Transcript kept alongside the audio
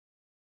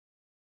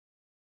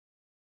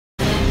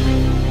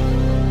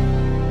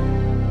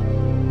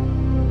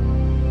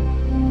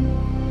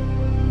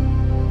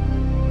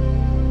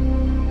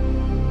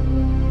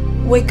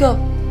Wake up.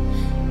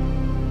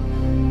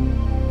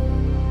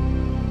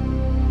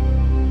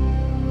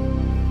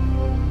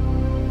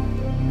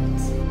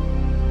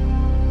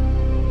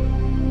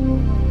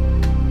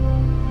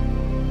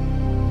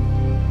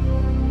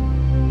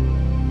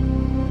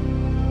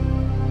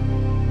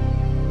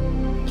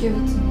 Give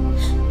it to me.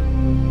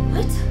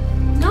 What?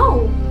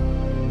 No!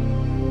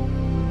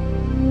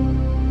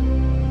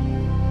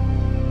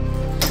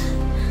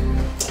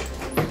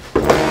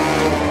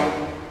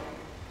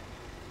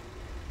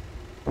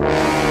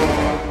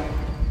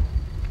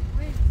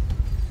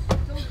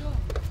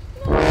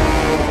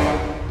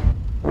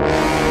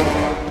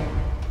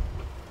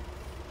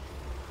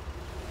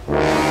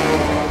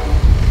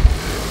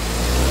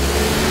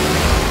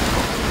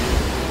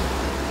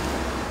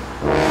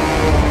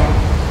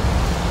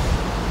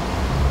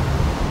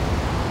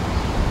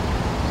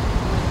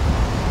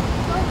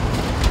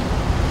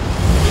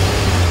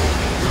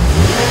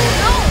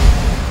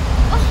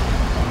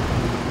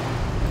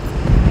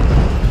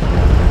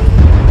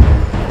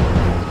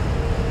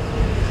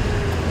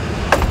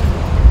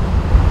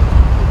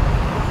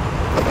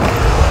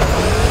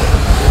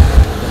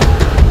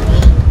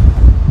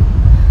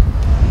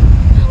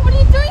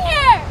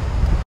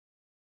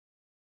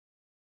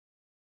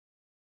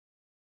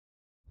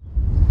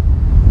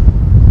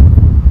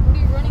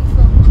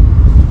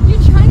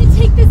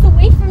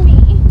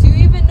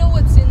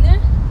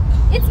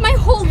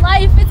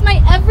 It's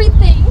my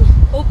everything.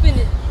 Open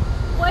it.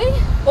 What?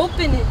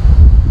 Open it.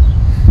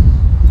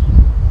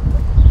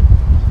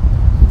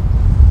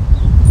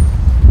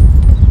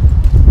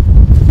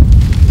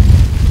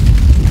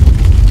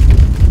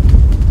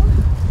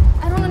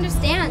 I don't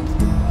understand.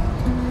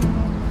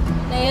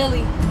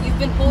 Nayeli, you've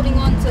been holding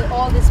on to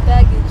all this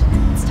baggage.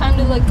 It's time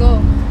to let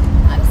go.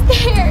 I'm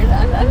scared.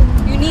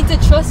 You need to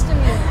trust in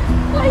me.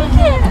 Hold I my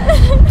hand.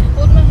 can't.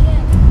 Hold my hand.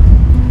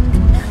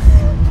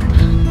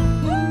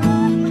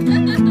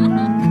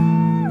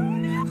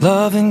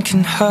 Loving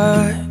can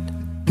hurt.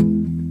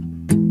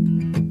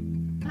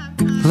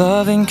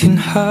 Loving can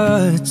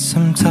hurt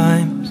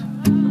sometimes,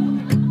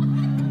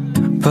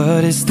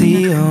 but it's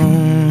the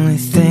only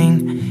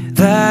thing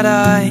that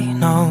I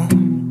know.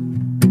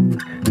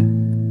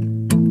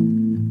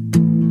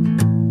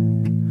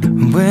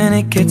 When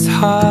it gets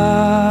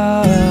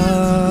hard,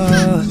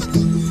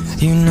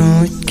 you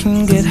know it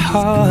can get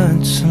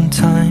hard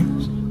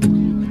sometimes.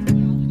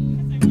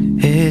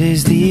 It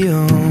is the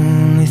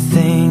only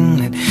thing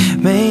that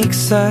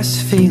makes us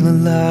feel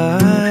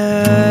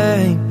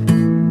alive.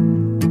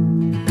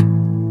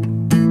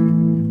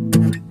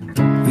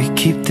 We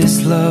keep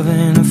this love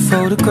in a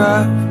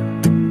photograph.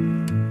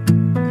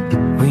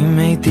 We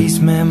made these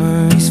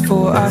memories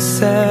for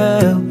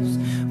ourselves,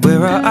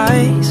 where our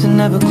eyes are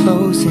never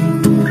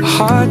closing, our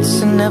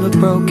hearts are never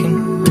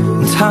broken,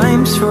 and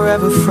time's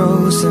forever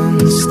frozen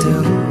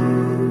still.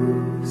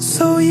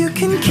 So you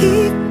can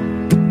keep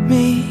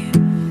me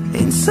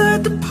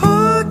inside the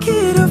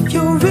pocket of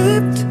your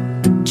ripped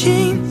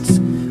jeans,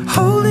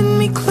 holding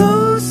me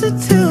closer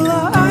till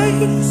our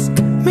eyes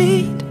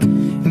meet.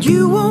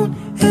 You won't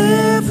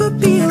ever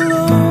be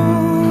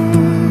alone.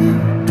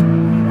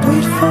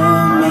 Wait for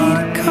me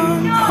to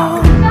come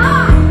home.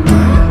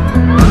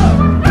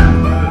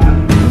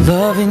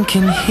 Loving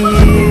can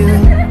heal.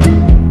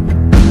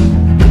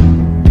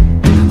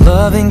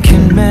 Loving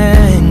can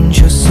mend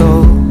your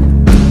soul,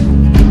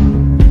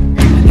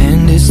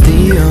 and it's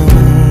the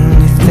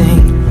only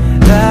thing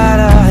that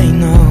I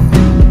know.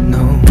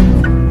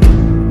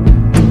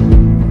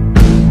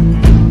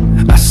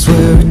 I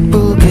swear it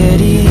will get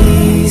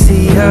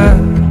easier.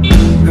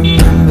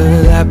 Remember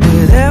that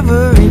with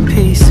every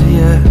piece of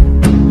you.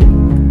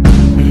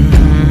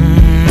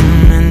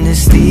 And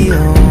it's the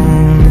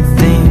only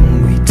thing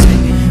we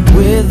take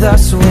with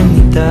us when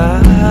we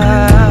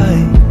die.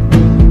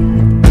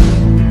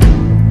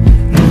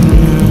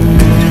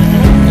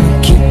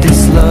 Keep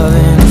this love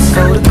in a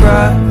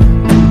photograph.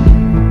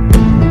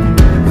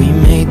 We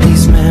made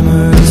these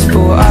memories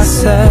for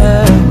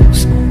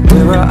ourselves,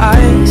 where our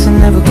eyes are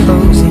never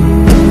closing,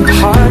 our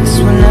hearts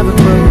were never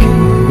broken,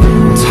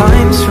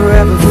 time's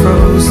forever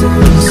frozen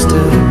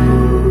still.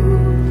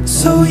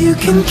 So you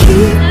can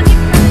keep